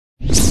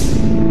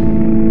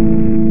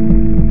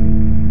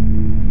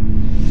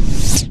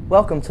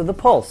Welcome to The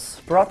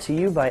Pulse, brought to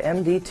you by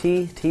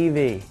MDT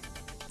TV.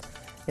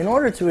 In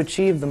order to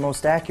achieve the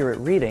most accurate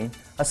reading,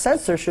 a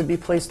sensor should be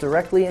placed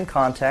directly in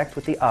contact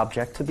with the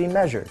object to be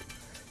measured.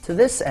 To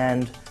this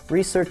end,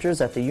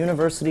 researchers at the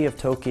University of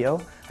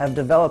Tokyo have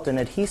developed an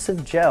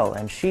adhesive gel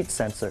and sheet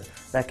sensor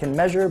that can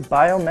measure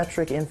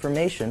biometric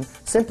information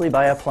simply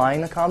by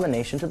applying the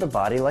combination to the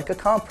body like a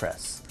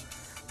compress.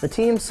 The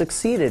team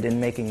succeeded in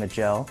making the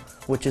gel,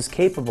 which is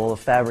capable of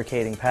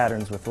fabricating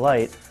patterns with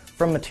light,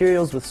 from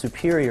materials with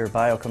superior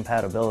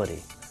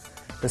biocompatibility.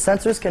 The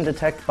sensors can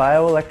detect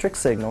bioelectric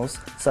signals,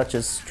 such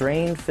as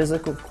strained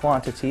physical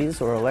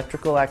quantities or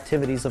electrical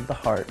activities of the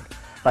heart,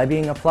 by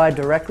being applied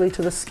directly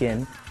to the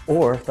skin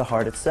or the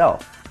heart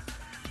itself.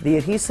 The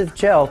adhesive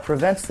gel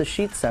prevents the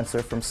sheet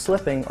sensor from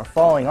slipping or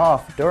falling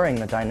off during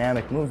the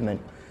dynamic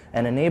movement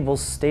and enables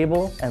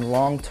stable and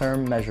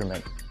long-term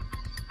measurement.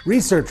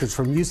 Researchers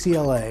from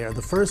UCLA are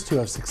the first to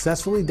have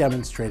successfully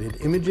demonstrated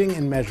imaging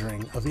and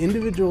measuring of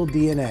individual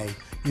DNA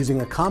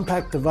using a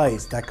compact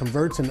device that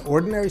converts an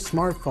ordinary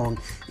smartphone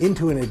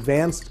into an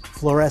advanced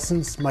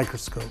fluorescence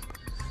microscope.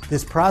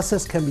 This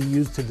process can be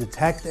used to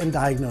detect and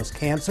diagnose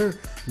cancer,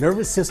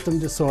 nervous system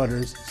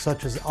disorders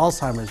such as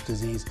Alzheimer's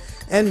disease,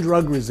 and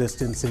drug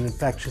resistance in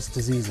infectious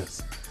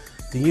diseases.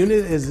 The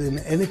unit is an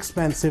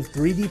inexpensive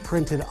 3D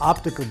printed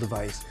optical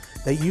device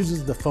that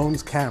uses the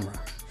phone's camera.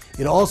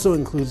 It also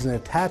includes an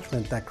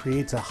attachment that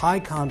creates a high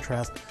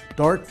contrast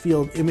dark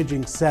field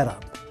imaging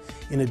setup.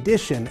 In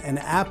addition, an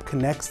app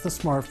connects the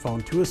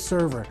smartphone to a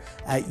server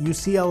at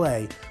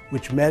UCLA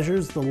which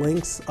measures the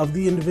lengths of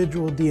the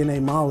individual DNA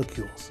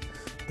molecules.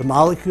 The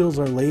molecules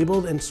are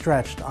labeled and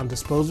stretched on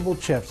disposable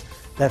chips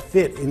that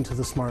fit into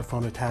the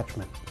smartphone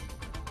attachment.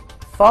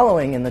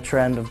 Following in the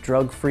trend of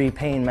drug-free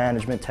pain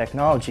management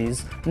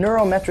technologies,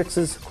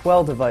 NeuroMetrix's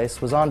Quell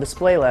device was on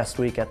display last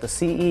week at the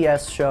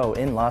CES show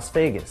in Las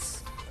Vegas.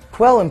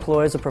 Quell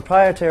employs a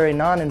proprietary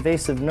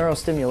non-invasive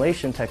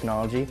neurostimulation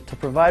technology to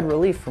provide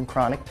relief from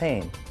chronic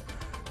pain.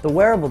 The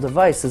wearable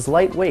device is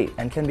lightweight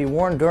and can be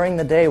worn during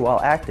the day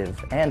while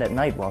active and at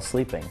night while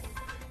sleeping.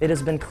 It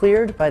has been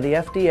cleared by the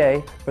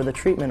FDA for the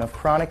treatment of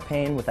chronic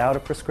pain without a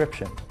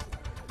prescription.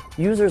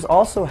 Users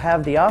also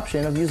have the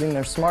option of using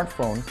their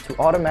smartphone to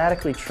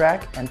automatically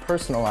track and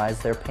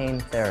personalize their pain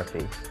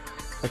therapy.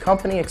 The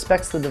company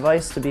expects the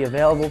device to be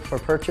available for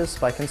purchase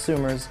by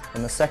consumers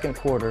in the second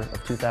quarter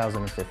of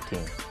 2015.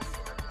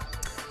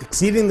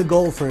 Exceeding the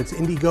goal for its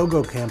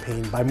Indiegogo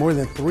campaign by more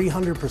than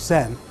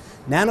 300%,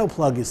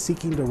 Nanoplug is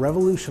seeking to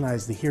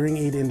revolutionize the hearing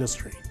aid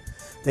industry.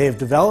 They have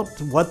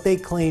developed what they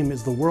claim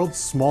is the world's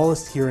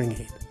smallest hearing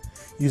aid.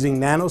 Using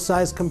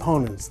nano-sized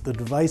components, the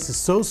device is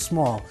so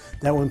small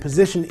that when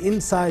positioned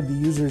inside the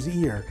user's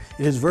ear,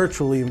 it is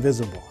virtually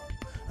invisible.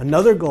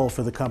 Another goal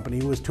for the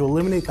company was to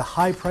eliminate the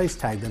high price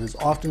tag that is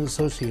often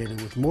associated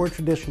with more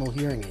traditional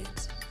hearing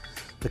aids.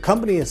 The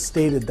company has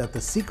stated that the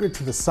secret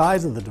to the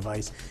size of the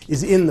device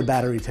is in the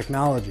battery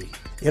technology.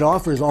 It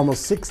offers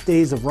almost 6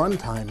 days of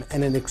runtime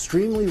and an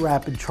extremely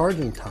rapid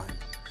charging time.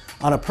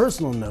 On a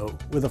personal note,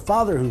 with a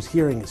father whose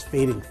hearing is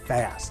fading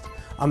fast,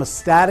 I'm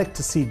ecstatic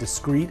to see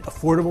discreet,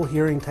 affordable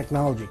hearing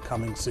technology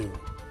coming soon.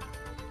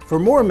 For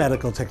more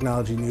medical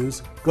technology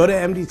news, go to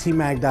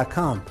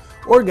mdtmag.com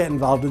or get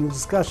involved in the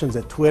discussions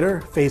at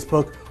Twitter,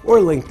 Facebook, or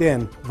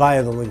LinkedIn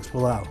via the links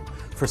below.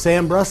 For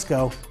Sam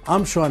Brusco,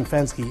 I'm Sean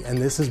Fensky, and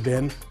this has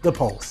been The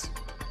Pulse.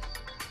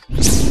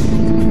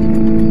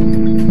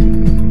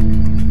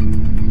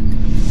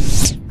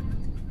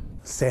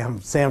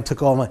 Sam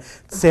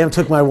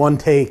took my one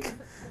take.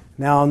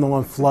 Now I'm the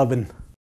one flubbing.